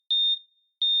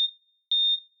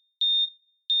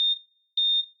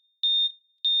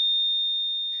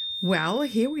Well,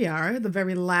 here we are, the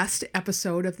very last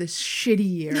episode of this shitty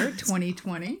year,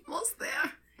 2020. Almost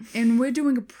there. And we're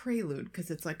doing a prelude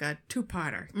because it's like a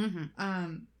two-parter.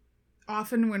 Mm-hmm.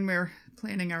 Often when we're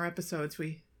planning our episodes,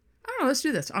 I don't know, let's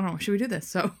do this. I don't know, should we do this?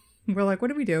 So we're like, what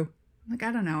do we do? I'm like,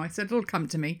 I don't know. I said, it'll come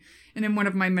to me. And in one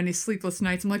of my many sleepless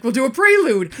nights, I'm like, we'll do a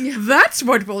prelude. Yeah. That's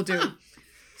what we'll do.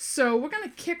 So we're going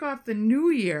to kick off the new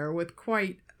year with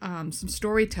quite some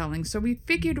storytelling. So we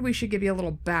figured we should give you a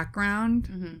little background.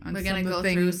 Mm-hmm. We're going to go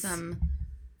through some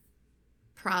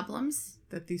problems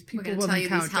that these people will encounter. We're going to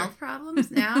tell you these health problems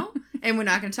now. And we're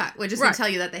not going to talk. We're just going to tell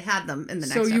you that they had them in the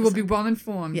next episode. So you will be well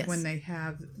informed when they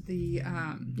have the...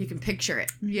 you can picture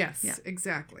it. Yes,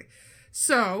 exactly.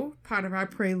 So part of our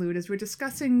prelude is we're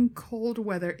discussing cold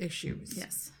weather issues.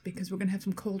 Yes. Because we're going to have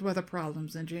some cold weather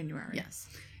problems in January. Yes.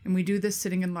 And we do this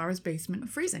sitting in Laura's basement.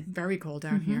 Freezing. Very cold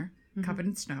down here. Covered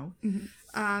in snow.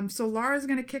 Mm-hmm. So Laura's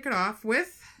going to kick it off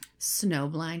with... Snow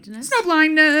blindness. Snow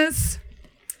blindness!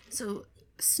 So,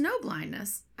 snow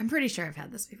blindness, I'm pretty sure I've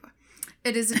had this before.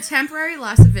 It is a temporary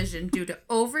loss of vision due to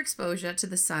overexposure to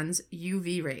the sun's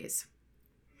UV rays.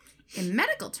 In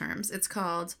medical terms, it's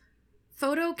called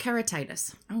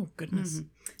photokeratitis. Oh, goodness.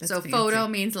 Mm-hmm. So, fancy. Photo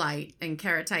means light, and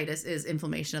keratitis is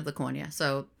inflammation of the cornea.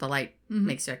 So, the light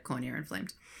makes your cornea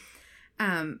inflamed.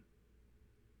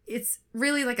 It's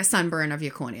really like a sunburn of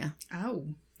your cornea. Oh.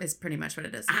 Is pretty much what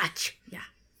it is. Ouch. Yeah.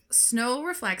 Snow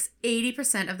reflects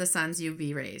 80% of the sun's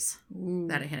UV rays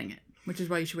that are hitting it. Which is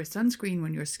why you should wear sunscreen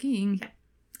when you're skiing. Yeah.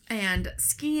 And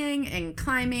skiing and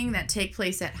climbing that take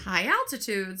place at high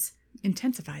altitudes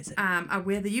intensifies it. Are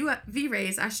where the UV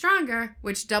rays are stronger,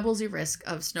 which doubles your risk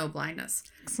of snow blindness.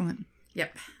 Excellent.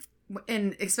 Yep.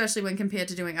 And especially when compared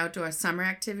to doing outdoor summer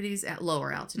activities at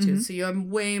lower altitudes. So you're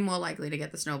way more likely to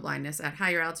get the snow blindness at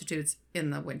higher altitudes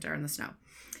in the winter in the snow.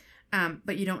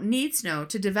 But you don't need snow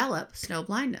to develop snow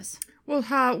blindness. Well,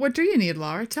 what do you need,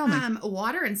 Laura? Tell me.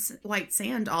 Water and white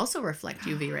sand also reflect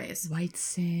UV rays. White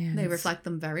sand. They reflect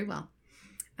them very well.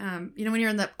 When you're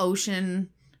in the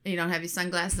ocean, and you don't have your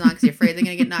sunglasses on because you're afraid they're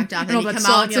going to get knocked off. And all you that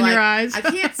come out and you're in like, your eyes. I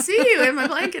can't see you where my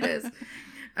blanket is.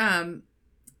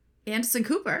 Anderson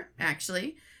Cooper,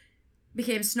 actually,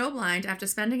 became snowblind after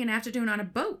spending an afternoon on a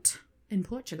boat in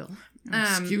Portugal.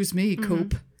 Excuse me,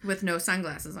 Coop. With no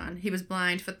sunglasses on. He was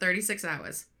blind for 36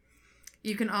 hours.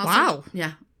 You can also... Wow.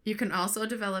 Yeah. You can also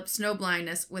develop snow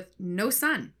blindness with no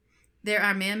sun. There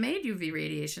are man-made UV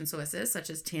radiation sources, such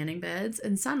as tanning beds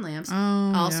and sun lamps.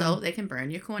 They can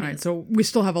burn your corneas. Right, so we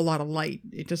still have a lot of light.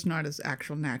 It's just not as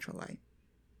actual natural light.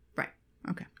 Right.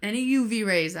 Okay. Any UV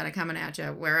rays that are coming at you,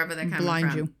 wherever they're coming from.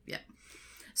 Blind you. Yeah.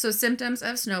 So symptoms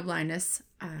of snow blindness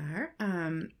are...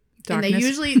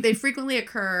 Darkness. And they frequently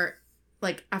occur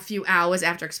like a few hours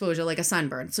after exposure, like a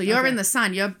sunburn. So you're in the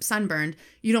sun, you're sunburned.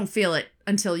 You don't feel it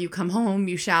until you come home,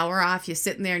 you shower off, you're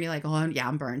sitting there and you're like, oh, yeah,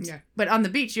 I'm burned. Yeah. But on the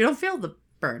beach, you don't feel the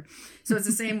burn. So it's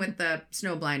the same with the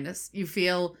snow blindness. You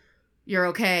feel you're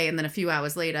okay, and then a few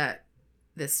hours later,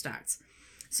 this starts.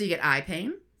 So you get eye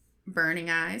pain,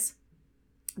 burning eyes,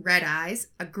 red eyes,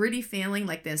 a gritty feeling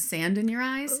like there's sand in your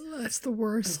eyes. Oh, that's the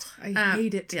worst. I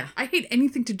hate it. Yeah. I hate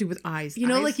anything to do with eyes. You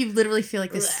know, like you literally feel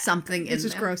like there's something in there. It's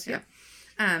just gross, yeah.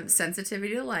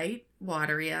 Sensitivity to light,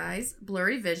 watery eyes,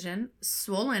 blurry vision,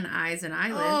 swollen eyes and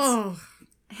eyelids,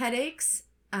 headaches,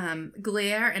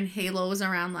 glare and halos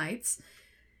around lights.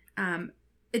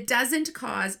 It doesn't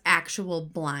cause actual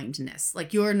blindness.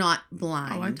 Like, you're not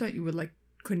blind. Oh, I thought you would,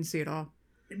 couldn't see at all.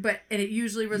 And it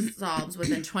usually resolves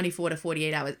within 24 to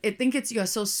 48 hours. I think you're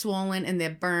so swollen and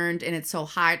they're burned and it's so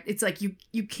hard. It's like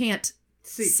you can't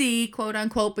see, quote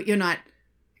unquote, but you're not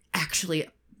actually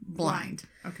blind.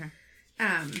 Okay.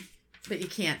 But you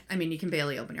can't, you can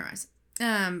barely open your eyes.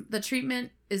 The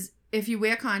treatment is, if you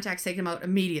wear contacts, take them out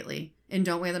immediately and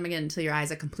don't wear them again until your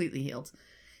eyes are completely healed.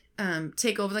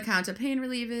 Take over-the-counter pain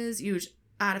relievers, use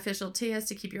artificial tears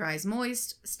to keep your eyes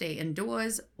moist, stay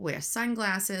indoors, wear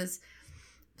sunglasses,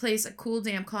 place a cool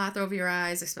damp cloth over your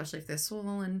eyes, especially if they're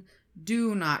swollen.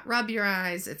 Do not rub your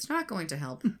eyes. It's not going to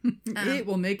help. It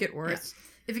will make it worse.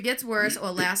 Yeah. If it gets worse or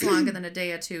lasts longer than a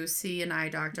day or two, see an eye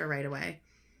doctor right away.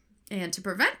 And to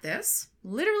prevent this,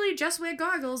 literally just wear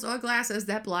goggles or glasses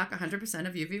that block 100%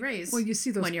 of UV rays. Well, you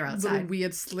see those when you're outside. Little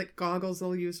weird slit goggles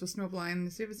they'll use for snow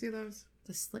blindness. You ever see those?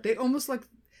 The slit? They almost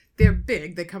they're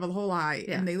big. They cover the whole eye.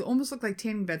 Yeah. And they almost look like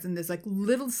tanning beds. And there's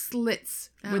little slits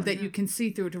that you can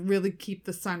see through to really keep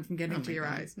the sun from getting to your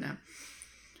eyes. No.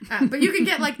 But you can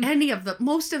get any of them.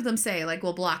 Most of them say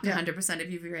we'll block 100% of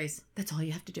UV rays. That's all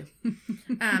you have to do.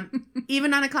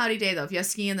 Even on a cloudy day though, if you're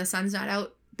skiing, the sun's not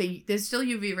out, there's still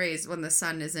UV rays when the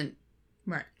sun isn't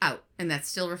out, and that's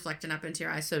still reflecting up into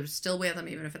your eyes. So still wear them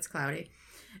even if it's cloudy.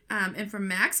 And for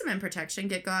maximum protection,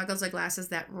 get goggles or glasses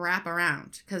that wrap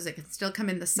around because it can still come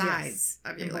in the sides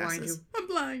of your glasses. I'm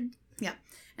blind. Yeah.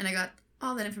 And I got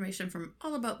all that information from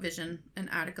All About Vision, an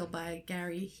article by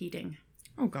Gary Heating.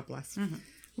 Oh, God bless. Mm-hmm.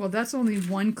 Well, that's only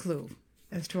one clue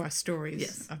as to our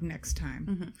stories of next time.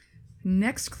 Mm-hmm.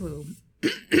 Next clue,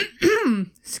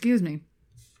 excuse me,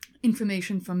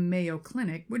 information from Mayo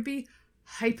Clinic would be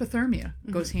hypothermia.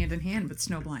 Goes hand in hand with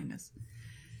snow blindness.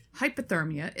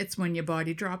 Hypothermia, it's when your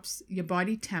body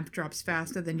temp drops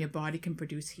faster than your body can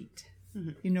produce heat.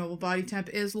 Mm-hmm. You know what body temp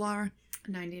is, Laura?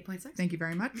 98.6. Thank you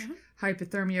very much. Mm-hmm.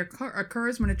 Hypothermia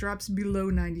occurs when it drops below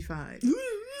 95.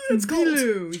 It's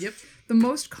cold. Yep. The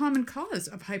most common cause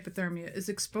of hypothermia is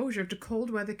exposure to cold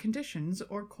weather conditions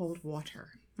or cold water.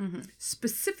 Mm-hmm.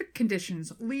 Specific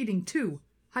conditions leading to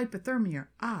hypothermia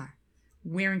are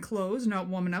wearing clothes not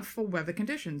warm enough for weather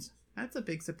conditions. That's a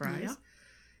big surprise. Yeah.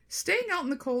 Staying out in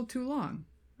the cold too long.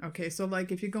 Okay, so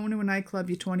like if you're going to a nightclub,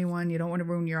 you're 21, you don't want to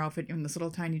ruin your outfit, you're in this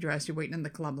little tiny dress, you're waiting in the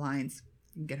club lines,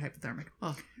 you can get hypothermic.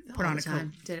 Oh, put on a coat.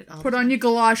 Did it all Put on your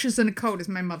galoshes and a coat, as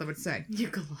my mother would say.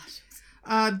 Your galoshes.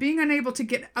 Being unable to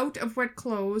get out of wet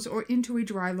clothes or into a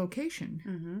dry location.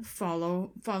 Mm-hmm.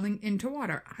 Falling into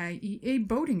water, i.e. a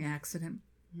boating accident.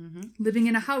 Mm-hmm. Living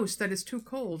in a house that is too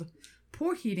cold.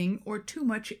 Poor heating or too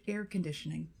much air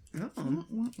conditioning. Oh.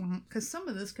 Because some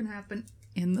of this can happen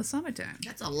in the summertime.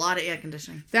 That's a lot of air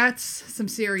conditioning. That's some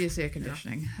serious air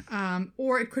conditioning. Yeah.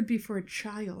 Or it could be for a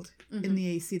child in the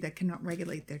AC that cannot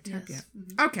regulate their temp yet.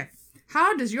 Mm-hmm. Okay.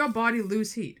 How does your body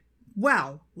lose heat?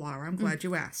 Well, Laura, I'm glad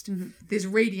you asked. Mm-hmm. There's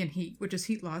radiant heat, which is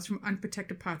heat loss from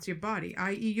unprotected parts of your body,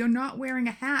 i.e. you're not wearing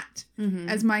a hat,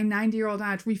 as my 90-year-old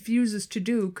aunt refuses to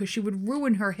do because she would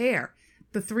ruin her hair,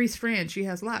 the 3 strands she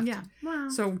has left. Yeah. Wow.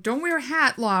 So don't wear a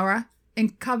hat, Laura,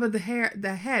 and cover the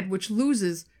head, which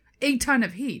loses a ton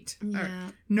of heat.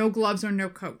 Yeah. No gloves or no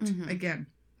coat. Mm-hmm. Again,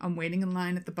 I'm waiting in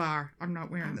line at the bar. I'm not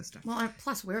wearing this stuff. Well,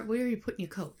 plus, where are you putting your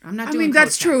coat? I'm not doing doing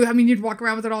that's true. I mean, you'd walk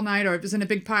around with it all night, or if it's in a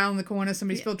big pile in the corner,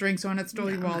 somebody spilled drinks on it,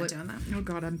 stole your wallet. I'm not doing that. Oh,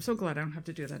 God, I'm so glad I don't have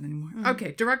to do that anymore. Mm-hmm.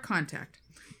 Okay, direct contact.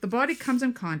 The body comes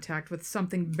in contact with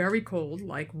something very cold,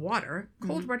 like water,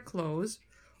 cold wet clothes,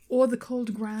 or the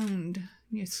cold ground.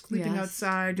 You're sleeping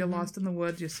outside, you're lost in the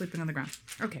woods, you're sleeping on the ground.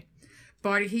 Okay.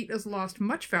 Body heat is lost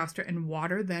much faster in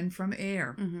water than from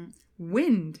air. Mm-hmm.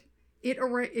 Wind. It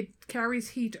carries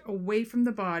heat away from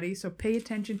the body, so pay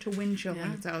attention to wind chill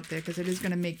when it's out there because it is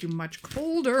going to make you much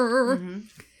colder. Mm-hmm.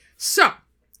 So,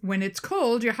 when it's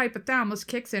cold, your hypothalamus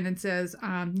kicks in and says,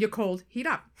 you're cold, heat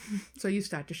up. So you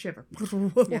start to shiver.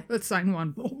 That's sign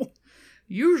 1.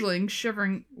 Usually,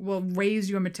 shivering will raise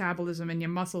your metabolism and your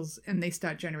muscles, and they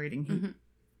start generating heat. Mm-hmm.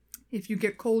 If you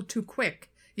get cold too quick,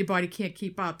 your body can't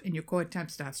keep up, and your core temp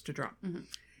starts to drop. Mm-hmm.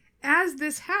 As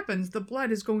this happens, the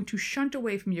blood is going to shunt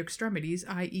away from your extremities,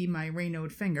 i.e. my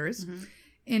Raynaud fingers,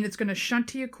 and it's going to shunt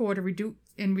to your core to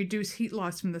reduce heat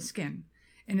loss from the skin.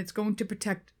 And it's going to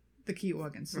protect the key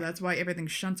organs. So that's why everything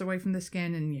shunts away from the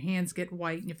skin, and your hands get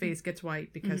white, and your face gets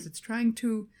white, because it's trying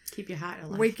to keep your heart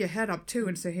alive. Wake your head up, too,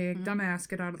 and say, hey, dumbass,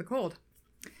 get out of the cold.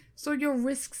 So your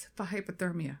risks for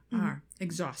hypothermia are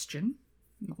exhaustion.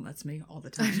 Well, that's me all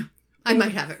the time. I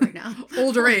might have it right now.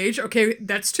 Older age. Okay,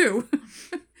 that's 2.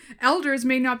 Elders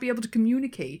may not be able to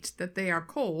communicate that they are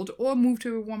cold or move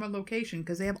to a warmer location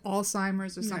because they have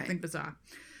Alzheimer's or something bizarre.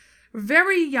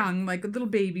 Very young, like little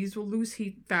babies, will lose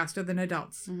heat faster than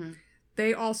adults. Mm-hmm.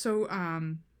 They also,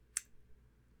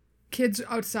 kids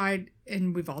outside,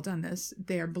 and we've all done this,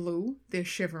 they're blue, they're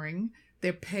shivering,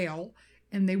 they're pale,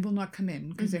 and they will not come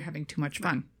in because they're having too much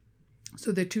fun.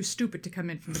 So they're too stupid to come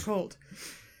in from the cold.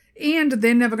 And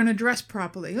they're never going to dress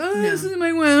properly. This is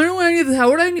my wear. I don't want any of this.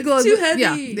 How would I need gloves? Too heavy.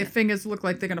 Yeah, their fingers look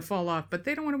like they're going to fall off, but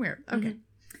they don't want to wear it. Okay. Mm-hmm.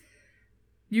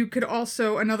 You could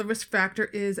also, another risk factor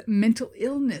is mental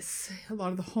illness. A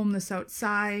lot of the homeless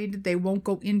outside, they won't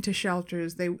go into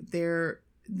shelters. Their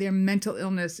mental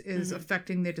illness is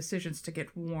affecting their decisions to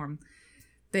get warm.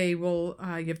 They will,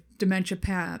 you have dementia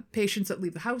patients that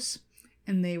leave the house,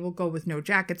 and they will go with no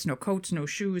jackets, no coats, no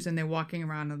shoes, and they're walking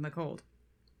around in the cold.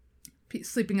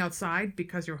 Sleeping outside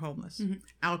because you're homeless. Mm-hmm.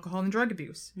 Alcohol and drug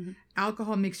abuse. Mm-hmm.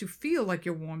 Alcohol makes you feel like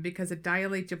you're warm because it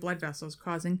dilates your blood vessels,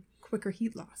 causing quicker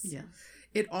heat loss. Yes.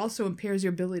 It also impairs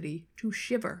your ability to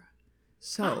shiver.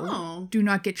 So do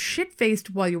not get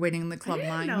shit-faced while you're waiting in the club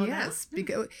line. Yes,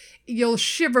 because you'll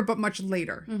shiver, but much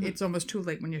later. Mm-hmm. It's almost too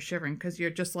late when you're shivering because you're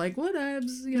just like,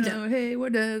 whatevs, hey,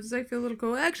 whatevs, I feel a little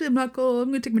cold. Actually, I'm not cold. I'm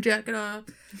going to take my jacket off.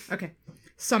 Okay.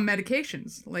 Some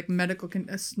medications, like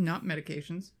not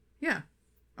medications. Yeah.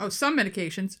 Oh, some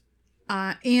medications.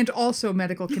 And also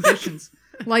medical conditions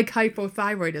like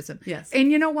hypothyroidism. Yes.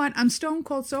 And you know what? I'm stone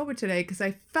cold sober today because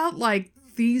I felt like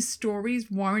these stories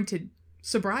warranted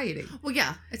sobriety. Well,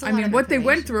 yeah. It's I mean, what they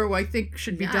went through, I think,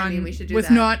 should be done we should do with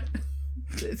that. not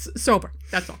it's sober.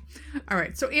 That's all. All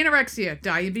right. So anorexia,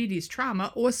 diabetes,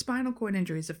 trauma, or spinal cord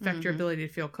injuries affect your ability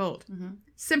to feel cold.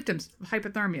 Symptoms of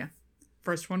hypothermia.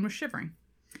 First one was shivering.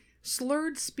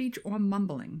 Slurred speech or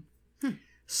mumbling.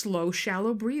 Slow,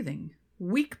 shallow breathing.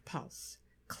 Weak pulse.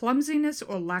 Clumsiness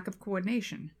or lack of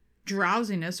coordination.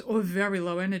 Drowsiness or very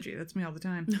low energy. That's me all the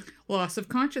time. Loss of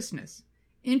consciousness.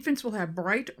 Infants will have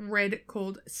bright red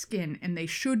cold skin, and they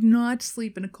should not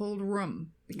sleep in a cold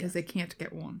room because they can't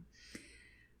get warm.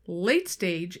 Late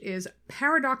stage is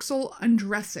paradoxal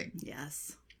undressing.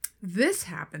 Yes. This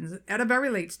happens at a very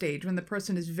late stage when the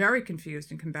person is very confused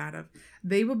and combative.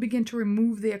 They will begin to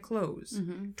remove their clothes.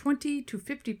 20 to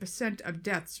 50% of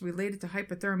deaths related to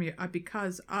hypothermia are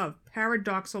because of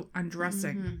paradoxal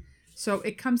undressing. So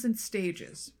it comes in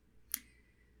stages.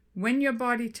 When your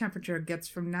body temperature gets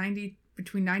from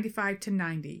between 95 to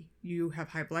 90, you have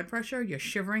high blood pressure, you're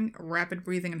shivering, rapid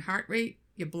breathing and heart rate,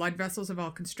 your blood vessels have all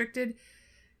constricted,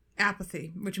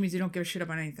 apathy, which means you don't give a shit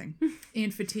about anything,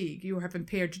 and fatigue. You have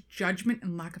impaired judgment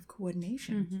and lack of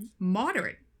coordination.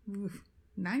 Moderate,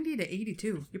 90 to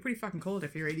 82. You're pretty fucking cold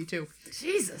if you're 82.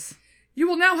 Jesus. You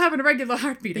will now have an irregular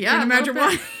heartbeat. I can't imagine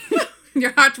why.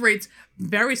 Your heart rate's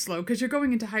very slow because you're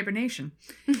going into hibernation.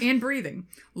 And breathing.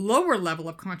 Lower level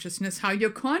of consciousness. How you're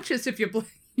conscious if your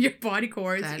body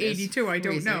core is 82. I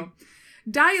don't know.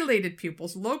 Dilated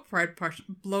pupils, low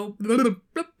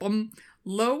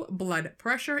blood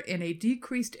pressure, and a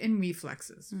decreased in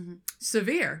reflexes.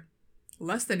 Severe,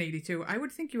 less than 82. I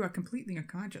would think you are completely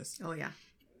unconscious. Oh, yeah.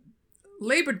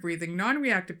 Labored breathing,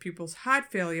 non-reactive pupils,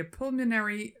 heart failure,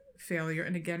 pulmonary failure,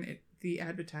 and again, the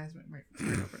advertisement right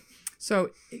over.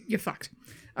 So you're fucked.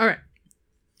 All right.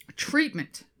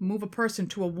 Treatment. Move a person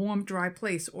to a warm, dry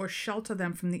place or shelter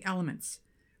them from the elements.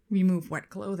 Remove wet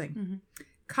clothing.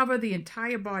 Cover the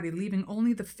entire body, leaving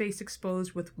only the face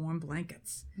exposed with warm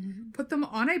blankets. Put them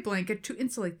on a blanket to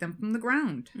insulate them from the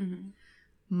ground.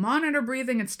 Monitor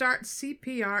breathing and start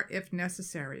CPR if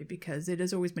necessary, because it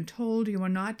has always been told you are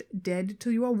not dead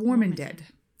till you are warm and dead.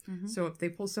 So if they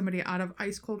pull somebody out of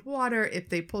ice cold water, if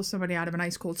they pull somebody out of an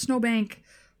ice cold snowbank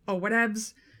or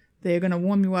whatevs, they're going to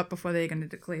warm you up before they're going to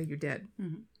declare you dead.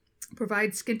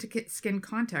 Provide skin to skin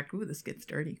contact. Ooh, this gets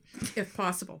dirty, if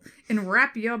possible, and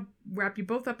wrap you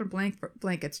both up in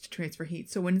blankets to transfer heat.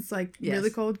 So when it's like really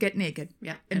cold, get naked.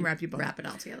 Yeah, and wrap you both. Wrap it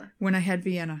all together. When I had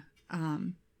Vienna,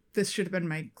 this should have been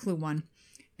my clue one,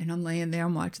 and I'm laying there,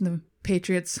 I'm watching the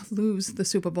Patriots lose the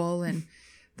Super Bowl, and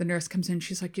the nurse comes in.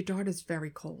 She's like, "Your daughter's very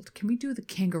cold. Can we do the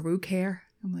kangaroo care?"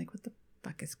 I'm like, "What the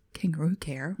fuck is kangaroo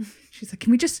care?" She's like,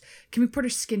 can we put her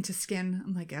skin to skin?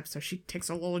 I'm like, yep. So she takes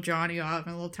a little Johnny off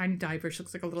and a little tiny diaper. She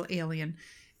looks like a little alien.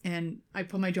 And I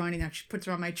put my Johnny down. She puts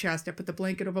her on my chest. I put the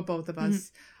blanket over both of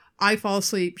us. I fall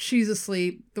asleep. She's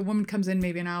asleep. The woman comes in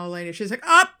maybe an hour later. She's like,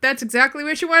 oh, that's exactly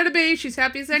where she wanted to be. She's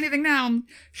happy as anything now.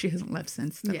 She hasn't left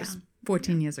since. That was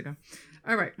 14 years ago.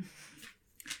 All right.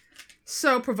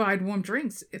 So provide warm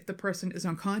drinks if the person is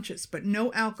unconscious, but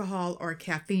no alcohol or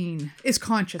caffeine. Is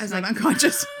conscious, not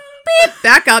unconscious. Beep,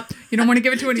 back up. You don't want to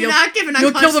give it to anyone. Do not give an You'll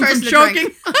unconscious kill them person from a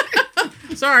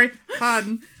choking. Sorry,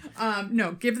 pardon.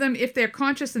 No, give them, if they're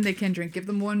conscious and they can drink, give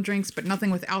them warm drinks, but nothing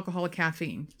with alcohol or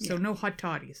caffeine. So no hot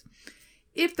toddies.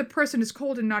 If the person is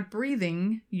cold and not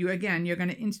breathing, you're going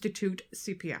to institute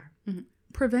CPR.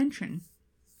 Prevention.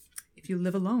 If you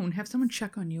live alone, have someone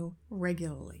check on you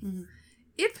regularly.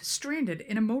 If stranded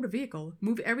in a motor vehicle,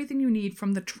 move everything you need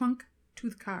from the trunk to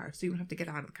the car so you don't have to get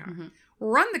out of the car.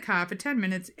 Run the car for 10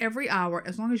 minutes every hour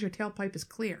as long as your tailpipe is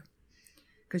clear,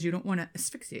 because you don't want to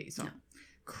asphyxiate yourself. No.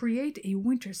 Create a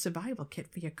winter survival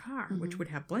kit for your car, which would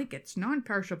have blankets,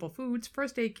 non-perishable foods,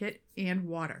 first aid kit, and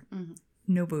water.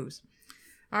 No booze.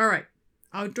 All right.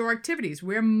 Outdoor activities.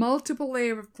 Wear multiple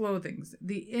layers of clothing.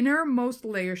 The innermost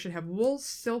layer should have wool,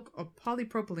 silk, or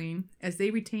polypropylene, as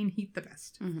they retain heat the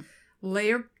best.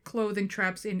 Layer clothing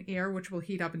traps in air, which will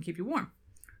heat up and keep you warm.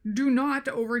 Do not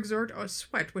overexert or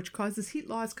sweat, which causes heat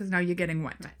loss because now you're getting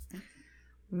wet.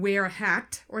 Wear a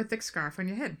hat or a thick scarf on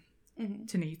your head.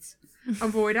 To needs.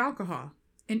 Avoid alcohol.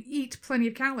 And eat plenty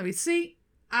of calories. See,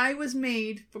 I was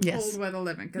made for cold weather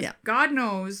living. Because God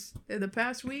knows, in the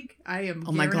past week, I am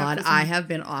oh my God, I have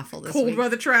been awful this week. Cold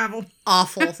weather travel.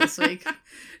 Awful this week.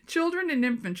 Children and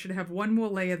infants should have one more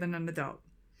layer than an adult.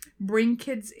 Bring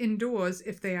kids indoors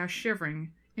if they are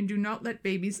shivering, and do not let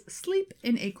babies sleep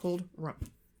in a cold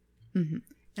room.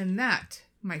 And that,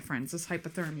 my friends, is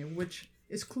hypothermia, which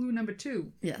is clue number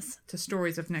 2. Yes. To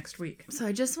stories of next week. So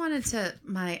I just wanted to,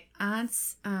 my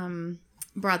aunt's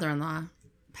brother-in-law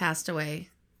passed away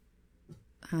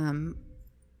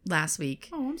last week.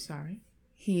 Oh, I'm sorry.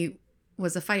 He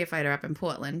was a firefighter up in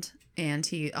Portland, and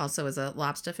he also was a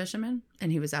lobster fisherman,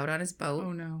 and he was out on his boat.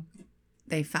 Oh, no.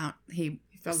 They found, he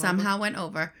fell somehow went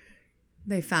over.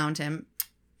 They found him,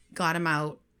 got him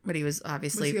out, but he was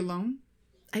obviously... Was he alone?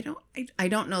 I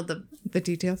don't know the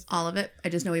details. all of it. I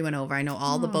just know he went over. I know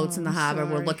all the boats in the harbor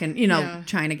were sorry. looking,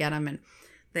 trying to get him, and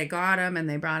they got him and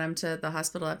they brought him to the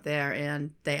hospital up there,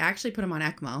 and they actually put him on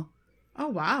ECMO. Oh,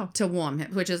 wow. To warm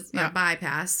him, which is a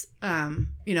bypass.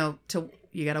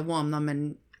 You got to warm them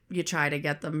and you try to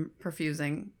get them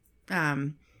perfusing.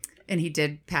 And he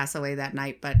did pass away that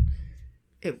night, but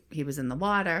he was in the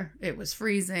water. It was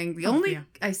freezing.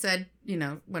 I said,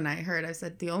 when I heard, I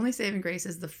said, the only saving grace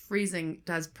is the freezing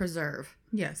does preserve.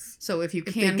 Yes. So if you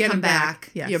If can they get come him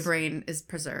back, yes. your brain is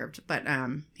preserved. But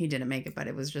he didn't make it, but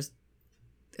it's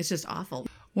just awful.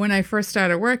 When I first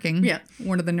started working, Yeah.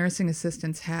 one of the nursing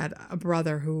assistants had a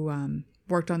brother who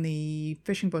worked on the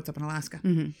fishing boats up in Alaska.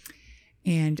 Mm-hmm.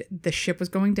 And the ship was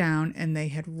going down, and they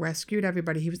had rescued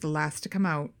everybody. He was the last to come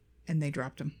out, and they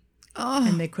dropped him. Oh.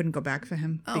 And they couldn't go back for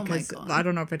him. Oh, my Because God. I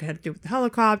don't know if it had to do with the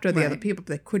helicopter or the other Right. people,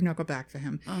 but they could not go back for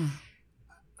him. Oh.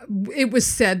 It was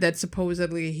said that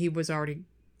supposedly he was already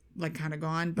kind of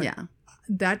gone. But Yeah.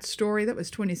 that story, that was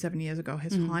 27 years ago,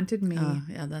 has haunted me Oh,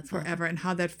 yeah, that's forever. And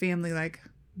how that family,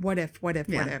 what if.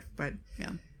 But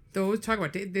Yeah. those talk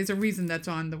about, there's a reason that's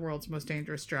on the world's most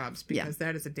dangerous jobs, because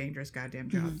that is a dangerous goddamn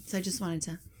job. Mm-hmm. So I just wanted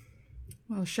to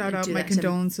Well, shout out do my that to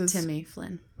condolences. Timmy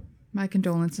Flynn. My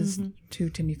condolences to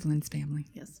Timmy Flynn's family.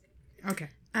 Yes. Okay.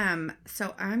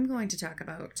 So I'm going to talk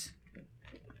about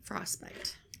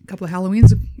frostbite. A couple of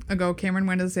Halloweens ago, Cameron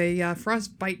went as a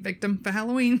frostbite victim for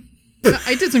Halloween.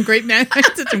 I did some great I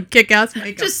did some kick-ass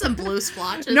makeup. Just some blue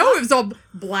splotches. No, it was all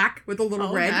black with a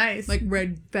little red, nice.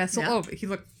 red vessel. Yeah. Oh, he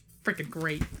looked freaking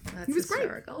great. That's he was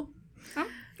hysterical. great.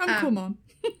 I'm a cool mom.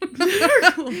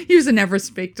 He was an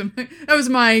Everest victim. That was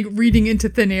my reading into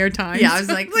thin air times. Yeah, I was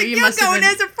like, so you you're must have going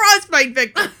been- as a frostbite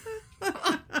victim.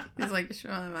 He's like, show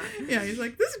them out. Yeah, he's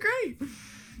like, this is great.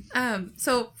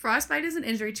 So frostbite is an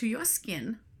injury to your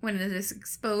skin when it is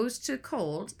exposed to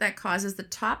cold that causes the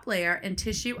top layer and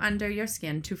tissue under your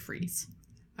skin to freeze.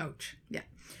 Ouch. Yeah.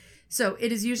 So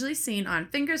it is usually seen on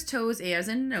fingers, toes, ears,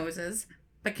 and noses,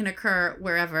 but can occur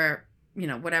wherever,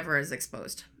 whatever is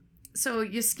exposed. So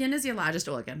your skin is your largest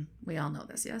organ. We all know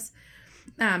this, yes?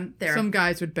 Some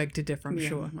guys would beg to differ, I'm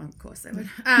sure. Well, of course they would.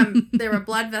 There are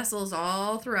blood vessels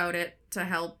all throughout it to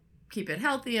help keep it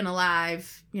healthy and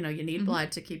alive. You need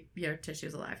blood to keep your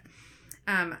tissues alive.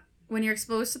 When you're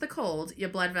exposed to the cold, your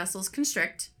blood vessels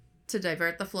constrict to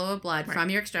divert the flow of blood from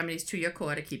your extremities to your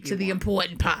core to keep you warm. The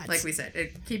important parts. Like we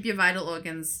said, keep your vital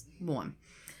organs warm.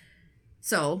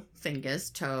 So fingers,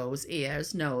 toes,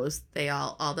 ears, nose,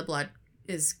 all the blood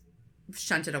is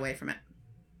shunted away from it.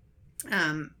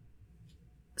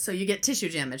 So you get tissue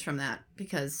damage from that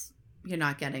because you're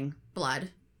not getting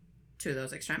blood to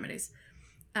those extremities.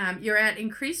 You're at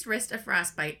increased risk of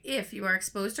frostbite if you are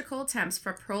exposed to cold temps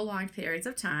for prolonged periods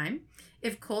of time,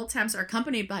 if cold temps are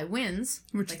accompanied by winds,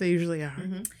 which they usually are.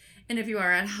 and if you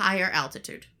are at higher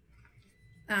altitude.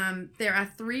 There are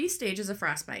 3 stages of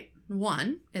frostbite.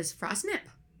 One is frost nip.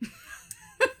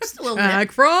 Just a little nip.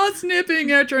 Like frost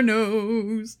nipping at your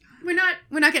nose. We're not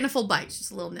getting a full bite,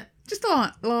 just a little nip. Just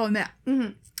a little nip.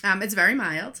 It's very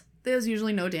mild. There's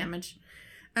usually no damage.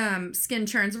 Skin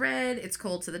turns red. It's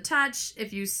cold to the touch.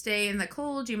 If you stay in the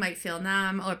cold, you might feel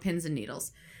numb or pins and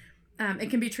needles. It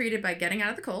can be treated by getting out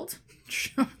of the cold.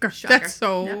 Shocker. Shocker. That's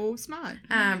so smart.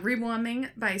 Rewarming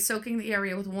by soaking the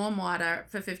area with warm water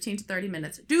for 15 to 30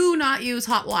 minutes. Do not use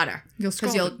hot water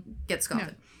because you'll get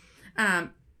scalded. Yeah.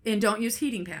 And don't use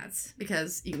heating pads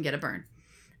because you can get a burn.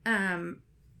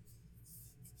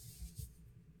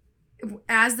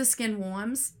 As the skin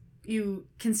warms, you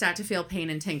can start to feel pain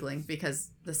and tingling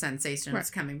because the sensation is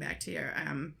coming back to your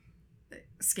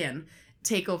skin.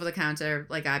 Take over-the-counter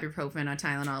like ibuprofen or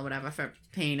Tylenol, whatever, for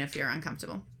pain if you're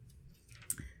uncomfortable.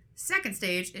 Second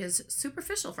stage is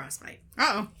superficial frostbite.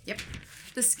 Uh-oh. Yep.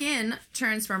 The skin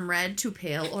turns from red to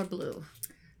pale or blue.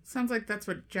 Sounds like that's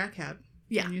what Jack had.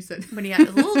 Yeah. When you said. When he had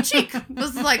a little cheek. It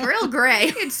was like real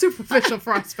gray. It's superficial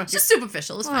frostbite. Just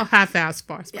superficial. It's fine. Half-assed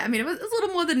frostbite. Yeah, I mean, it was a little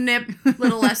more than nip, a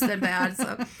little less than bad.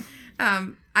 So,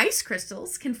 ice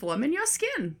crystals can form in your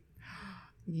skin.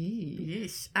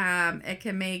 Yeesh. It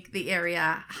can make the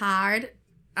area hard,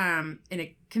 and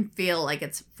it can feel like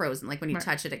it's frozen. Like when you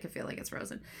touch it, it can feel like it's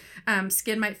frozen.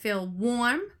 Skin might feel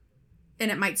warm,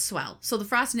 and it might swell. So the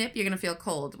frost nip, you're going to feel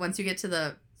cold. Once you get to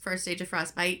the first stage of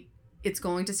frostbite, it's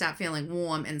going to start feeling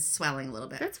warm and swelling a little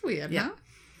bit. That's weird, yeah.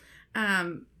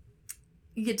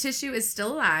 Your tissue is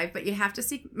still alive, but you have to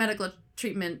seek medical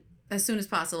treatment as soon as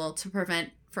possible to prevent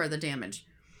further damage.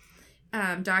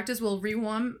 Doctors will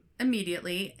rewarm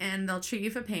immediately, and they'll treat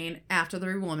you for pain after the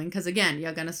rewarming, because again,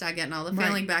 you're going to start getting all the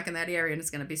feeling back in that area, and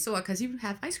it's going to be sore because you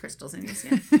have ice crystals in your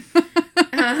skin.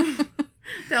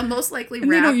 They'll most likely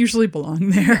they don't usually belong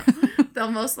there.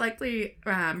 They'll most likely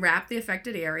wrap the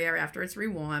affected area after it's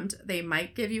rewarmed. They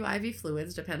might give you IV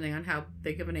fluids depending on how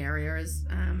big of an area is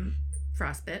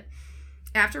frostbit.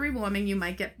 After rewarming, you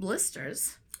might get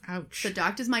blisters. Ouch. The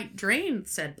doctors might drain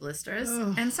said blisters,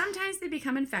 and sometimes they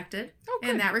become infected,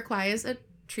 and that requires a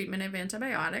treatment of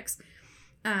antibiotics.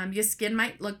 Your skin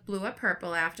might look blue or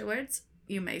purple afterwards.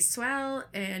 You may swell,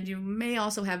 and you may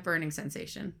also have burning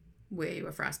sensation where you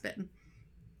were frostbitten.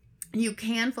 You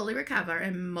can fully recover,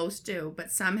 and most do,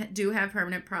 but some do have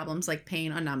permanent problems like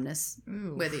pain or numbness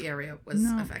where the area was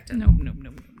affected. No.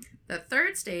 The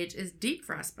third stage is deep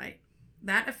frostbite.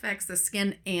 That affects the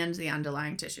skin and the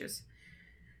underlying tissues.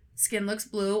 Skin looks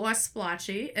blue or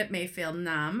splotchy. It may feel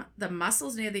numb. The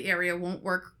muscles near the area won't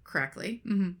work correctly.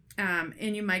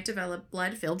 And you might develop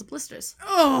blood-filled blisters.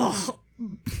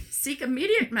 Seek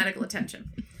immediate medical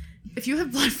attention. If you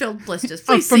have blood-filled blisters,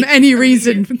 please from any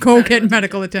reason, go get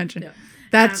medical attention. Yeah.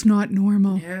 That's not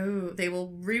normal. No, they will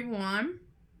rewarm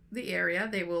the area.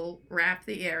 They will wrap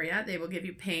the area. They will give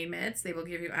you pain meds. They will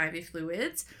give you IV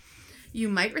fluids. You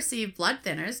might receive blood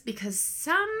thinners because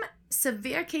some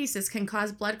severe cases can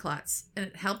cause blood clots, and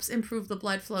it helps improve the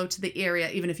blood flow to the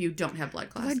area even if you don't have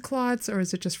blood clots. Blood clots, or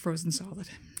is it just frozen solid?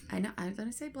 I know. I'm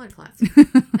going to say blood clots.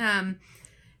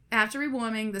 After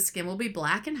rewarming, the skin will be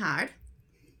black and hard.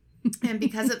 And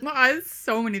because of... there's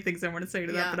so many things I want to say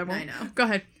to that, but I won't. I know. Go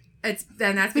ahead.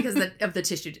 That's because of the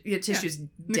tissue. Your tissue's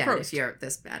dead if you're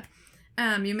this bad.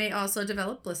 You may also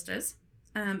develop blisters.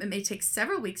 It may take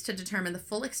several weeks to determine the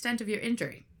full extent of your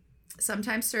injury.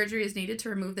 Sometimes surgery is needed to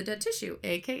remove the dead tissue,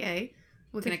 a.k.a.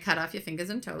 we're going to cut off your fingers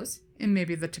and toes. And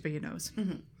maybe the tip of your nose.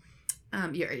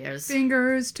 Your ears.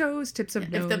 Fingers, toes, tips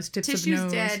of nose, if the tips of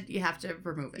nose. tissue's dead, you have to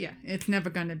remove it. Yeah, it's never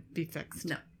going to be fixed.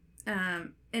 No.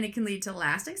 And it can lead to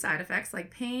lasting side effects like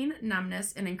pain,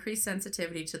 numbness, and increased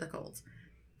sensitivity to the cold.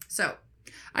 So,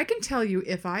 I can tell you,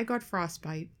 if I got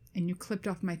frostbite and you clipped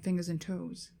off my fingers and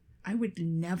toes, I would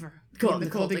never go in the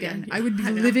cold again. I would be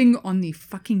living on the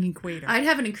fucking equator. I'd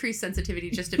have an increased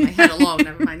sensitivity just in my head alone,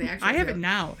 never mind the actual I have it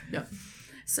now. No.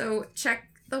 So check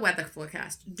the weather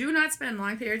forecast. Do not spend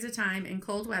long periods of time in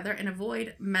cold weather, and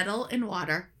avoid metal and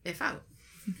water if out.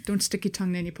 Don't stick your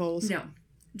tongue in your poles. No.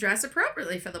 Dress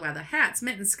appropriately for the weather. Hats,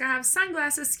 mittens, scarves,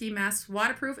 sunglasses, ski masks,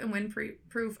 waterproof and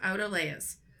windproof outer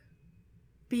layers.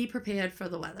 Be prepared for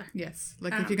the weather. Yes.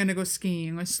 Like if you're going to go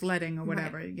skiing or sledding or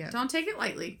whatever. Right. Yeah. Don't take it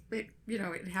lightly. It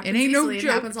happens it ain't easily. No joke.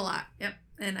 It happens a lot. Yep.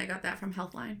 And I got that from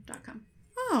healthline.com.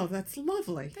 Oh, that's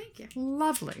lovely. Thank you.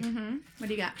 Lovely. Mm-hmm. What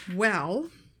do you got? Well,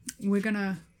 we're going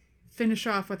to finish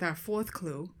off with our fourth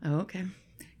clue. Oh, okay.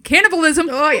 Cannibalism.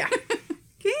 Oh, yeah.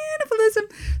 Cannibalism.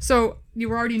 So you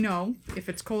already know, if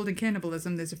it's cold and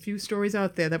cannibalism, there's a few stories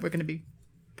out there that we're going to be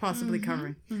possibly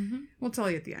covering. Mm-hmm. We'll tell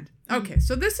you at the end. Okay,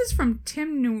 so this is from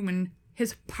Tim Newman,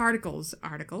 his Particles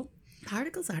article.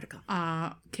 Particles article.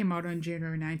 Came out on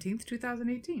January 19th,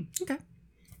 2018. Okay.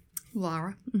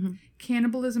 Laura,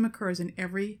 cannibalism occurs in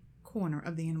every corner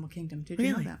of the animal kingdom. Did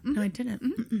you know that? No, I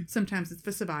didn't. Sometimes it's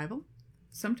for survival.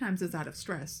 Sometimes it's out of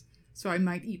stress. So I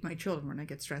might eat my children when I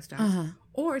get stressed out.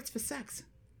 Or it's for sex.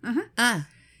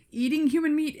 Eating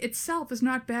human meat itself is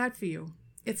not bad for you.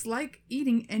 It's like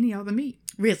eating any other meat.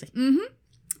 Really?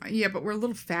 Yeah, but we're a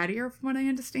little fattier from what I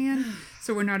understand.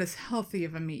 So we're not as healthy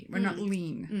of a meat. We're not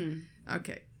lean.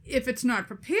 Okay. If it's not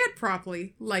prepared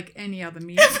properly, like any other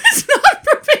meat. If it's not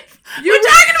prepared. We're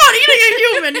talking about eating a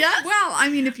human, yeah? Well, I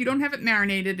mean, if you don't have it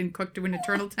marinated and cooked to an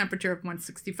internal temperature of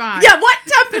 165. Yeah, what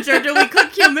temperature do we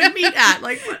cook human meat at?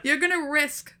 Like, what? You're going to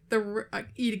risk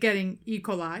getting E.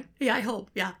 coli. Yeah, I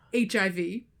hope. Yeah.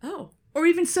 HIV. Oh. Or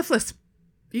even syphilis.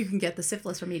 You can get the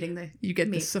syphilis from eating the You get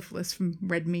meat. the syphilis from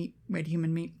red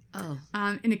human meat. Oh.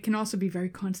 And it can also be very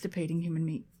constipating human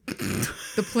meat.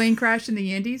 The plane crash in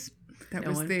the Andes,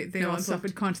 they all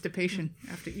suffered constipation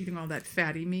after eating all that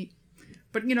fatty meat.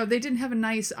 But, they didn't have a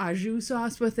nice au jus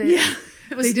sauce with it. Yeah,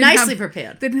 it was nicely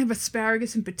prepared. They didn't have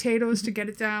asparagus and potatoes to get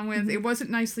it down with. It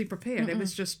wasn't nicely prepared. It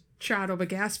was just charred over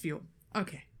gas fuel.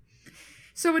 Okay.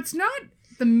 So it's not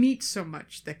the meat so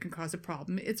much that can cause a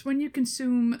problem. It's when you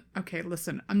consume... Okay,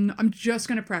 listen, I'm just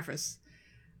going to preface.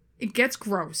 It gets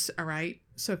gross, all right?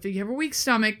 So if you have a weak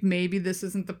stomach, maybe this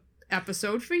isn't the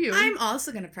episode for you. I'm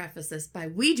also going to preface this by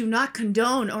we do not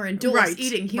condone or endorse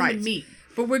eating human meat.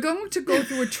 But we're going to go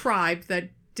through a tribe that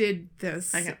did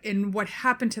this and what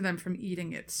happened to them from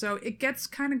eating it. So it gets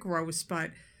kind of gross,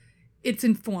 but it's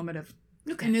informative.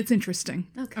 Okay. And it's interesting.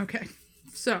 Okay.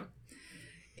 So,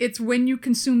 it's when you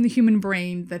consume the human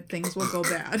brain that things will go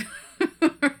bad.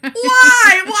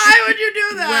 Why? Why would you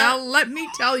do that? Well, let me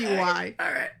tell you why.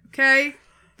 All right. Okay?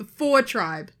 The Four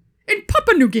tribe in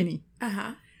Papua New Guinea.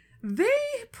 Uh-huh. They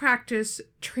practice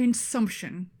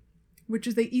transumption, which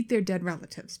is they eat their dead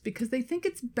relatives because they think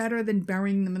it's better than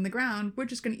burying them in the ground. We're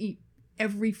just going to eat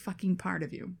every fucking part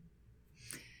of you.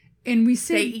 And we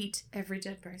say... They eat every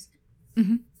dead person.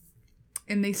 Mm-hmm.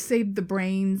 And they save the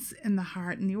brains and the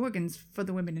heart and the organs for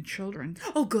the women and children.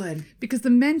 Oh, good. Because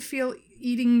the men feel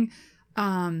eating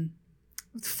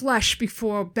flesh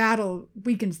before battle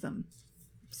weakens them.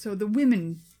 So the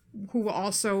women who were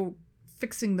also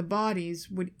fixing the bodies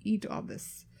would eat all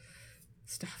this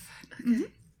stuff. Okay. Mm-hmm.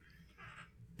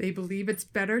 They believe it's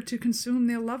better to consume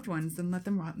their loved ones than let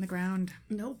them rot in the ground.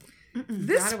 Nope.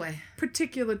 This Rot away.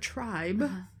 particular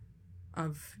tribe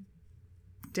of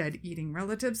dead-eating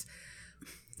relatives,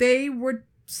 they would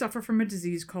suffer from a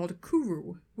disease called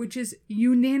kuru, which is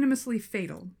unanimously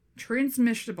fatal,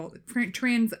 transmissible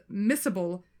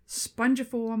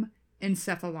spongiform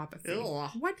encephalopathy.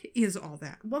 Ugh. What is all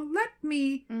that? Well, let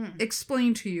me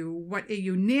explain to you what a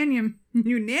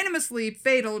unanimously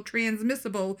fatal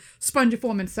transmissible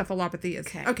spongiform encephalopathy is.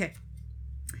 Okay.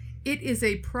 It is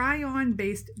a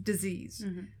prion-based disease,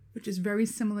 which is very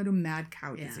similar to mad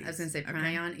cow disease. I was going to say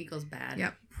prion equals bad.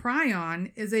 Yep.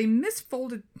 Prion is a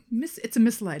misfolded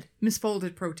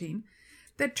protein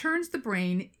that turns the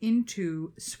brain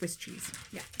into Swiss cheese.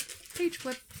 Yeah. Page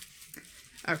flip.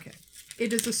 Okay.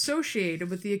 It is associated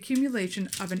with the accumulation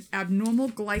of an abnormal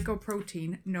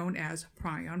glycoprotein known as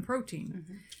prion protein.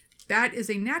 That is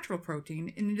a natural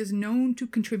protein, and it is known to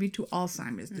contribute to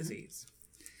Alzheimer's disease.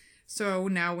 So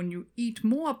now when you eat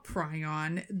more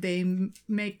prion, they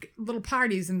make little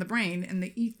parties in the brain, and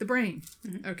they eat the brain.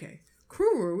 Okay.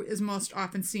 Kuru is most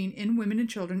often seen in women and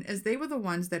children as they were the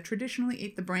ones that traditionally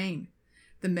ate the brain.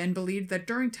 The men believed that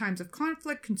during times of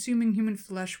conflict, consuming human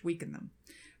flesh weakened them.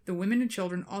 The women and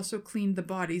children also cleaned the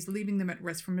bodies, leaving them at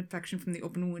risk from infection from the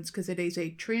open wounds because it is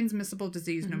a transmissible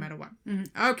disease no matter what.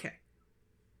 Okay.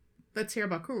 Let's hear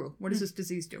about Kuru. What does this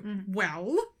disease do?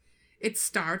 Well, it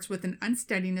starts with an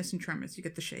unsteadiness and tremors. You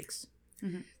get the shakes.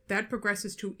 That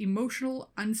progresses to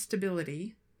emotional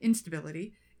instability,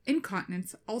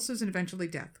 incontinence, ulcers, and eventually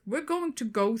death. We're going to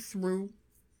go through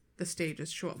the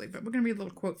stages shortly, but we're going to read a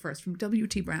little quote first from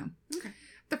W.T. Brown. Okay.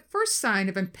 The first sign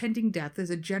of impending death is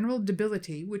a general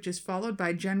debility, which is followed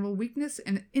by general weakness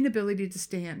and inability to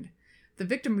stand. The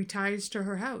victim retires to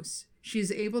her house. She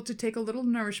is able to take a little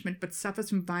nourishment, but suffers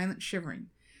from violent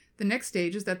shivering. The next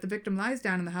stage is that the victim lies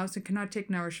down in the house and cannot take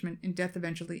nourishment, and death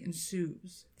eventually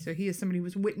ensues. So he is somebody who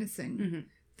was witnessing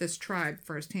this tribe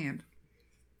firsthand.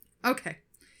 Okay.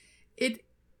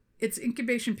 Its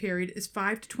incubation period is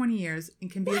 5 to 20 years and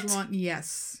can be as long.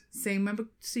 Yes. Same, remember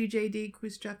CJD,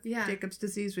 Khrushchev Jacobs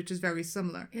disease, which is very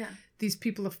similar. Yeah. These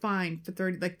people are fine for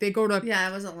 30, like they go to. Yeah,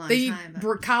 it was a long they time.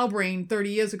 eat cow brain 30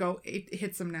 years ago, it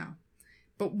hits them now.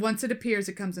 But once it appears,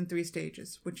 it comes in 3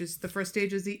 stages, which is the first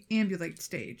stage is the ambulate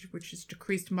stage, which is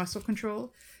decreased muscle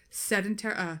control,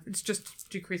 sedentary, it's just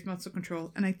decreased muscle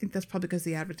control. And I think that's probably because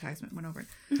the advertisement went over it.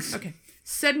 Okay.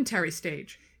 Sedentary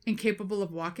stage. Incapable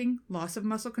of walking, loss of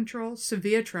muscle control,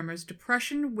 severe tremors,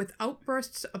 depression with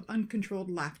outbursts of uncontrolled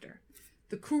laughter.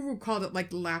 The Kuru called it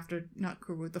like laughter, not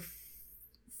Kuru, the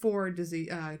Four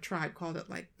disease tribe called it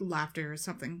like laughter or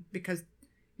something, because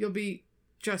you'll be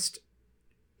just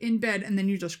in bed and then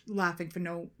you're just laughing for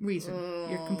no reason. Oh,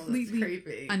 you're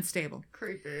completely unstable.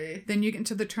 Creepy. Then you get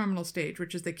into the terminal stage,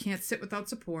 which is they can't sit without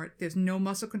support. There's no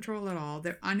muscle control at all.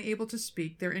 They're unable to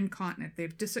speak. They're incontinent. They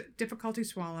have difficulty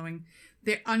swallowing.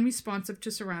 They're unresponsive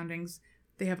to surroundings.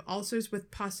 They have ulcers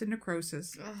with pus and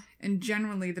necrosis. Ugh. And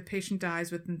generally, the patient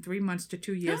dies within 3 months to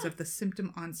 2 years of the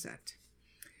symptom onset.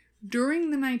 During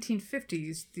the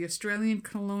 1950s, the Australian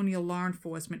colonial law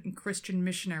enforcement and Christian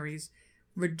missionaries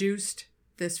reduced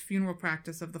this funeral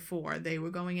practice of the four. They were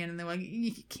going in and they were like,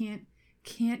 you can't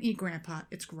eat grandpa.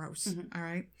 It's gross. All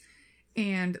right.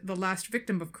 And the last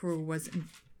victim of Kuru was in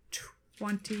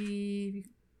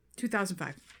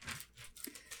 2005.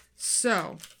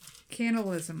 So,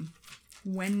 cannibalism,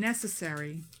 when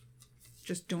necessary,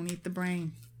 just don't eat the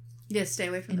brain. Yeah, stay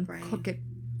away from the brain. Cook it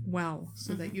well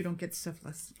so that you don't get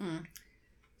syphilis.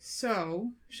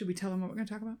 So, should we tell them what we're going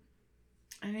to talk about?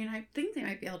 I mean, I think they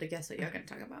might be able to guess what you're going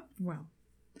to talk about. Well,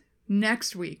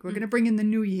 next week, we're going to bring in the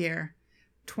new year,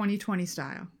 2020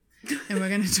 style. And we're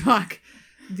going to talk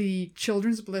the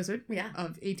Children's Blizzard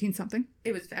of 18-something.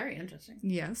 It was very interesting.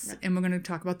 Yes. Yep. And we're going to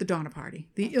talk about the Donner Party,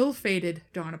 the ill-fated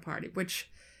Donner Party, which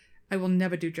I will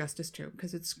never do justice to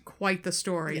because it's quite the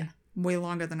story way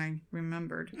longer than I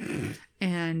remembered.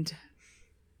 And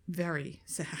very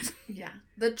sad. Yeah.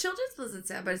 The children's blizzard's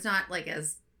sad, but it's not like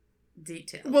as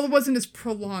detailed. Well, it wasn't as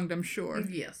prolonged, I'm sure.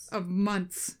 Yes. Of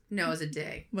months. No, it was a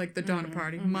day. Like the Donner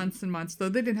Party. Months and months. Though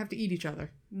they didn't have to eat each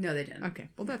other. No, they didn't. Okay.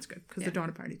 Well, that's good. Because the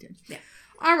Donner Party did. Yeah.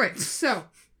 All right. So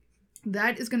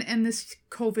that is going to end this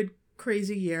COVID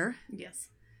crazy year. Yes.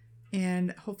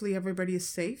 And hopefully everybody is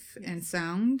safe and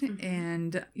sound.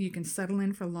 And you can settle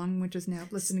in for a long winter's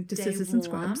nap listening to Scissors and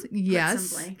Scrubs. Yes. Put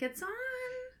some blankets on.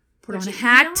 Put on a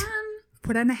hat.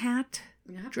 Put on a hat.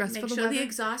 Yeah. Dress Make for the sure weather. the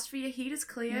exhaust for your heat is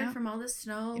clear from all the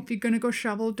snow. If you're going to go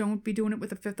shovel, don't be doing it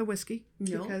with a fifth of whiskey.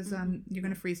 Nope. Because you're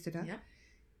going to freeze to death. Yep.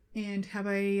 And have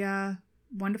a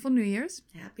wonderful New Year's.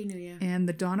 Happy New Year. And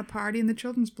the Donner Party and the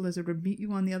Children's Blizzard will meet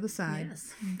you on the other side.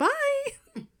 Yes. Bye!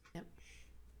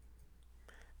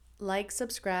 Like,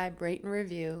 subscribe, rate, and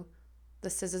review the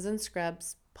Scissors and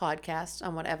Scrubs podcast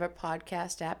on whatever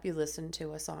podcast app you listen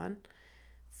to us on.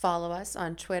 Follow us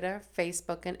on Twitter,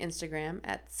 Facebook, and Instagram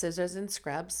at Scissors and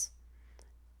Scrubs.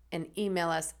 And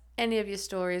email us any of your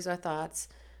stories or thoughts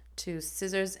to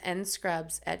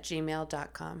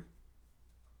scissorsandscrubs@gmail.com.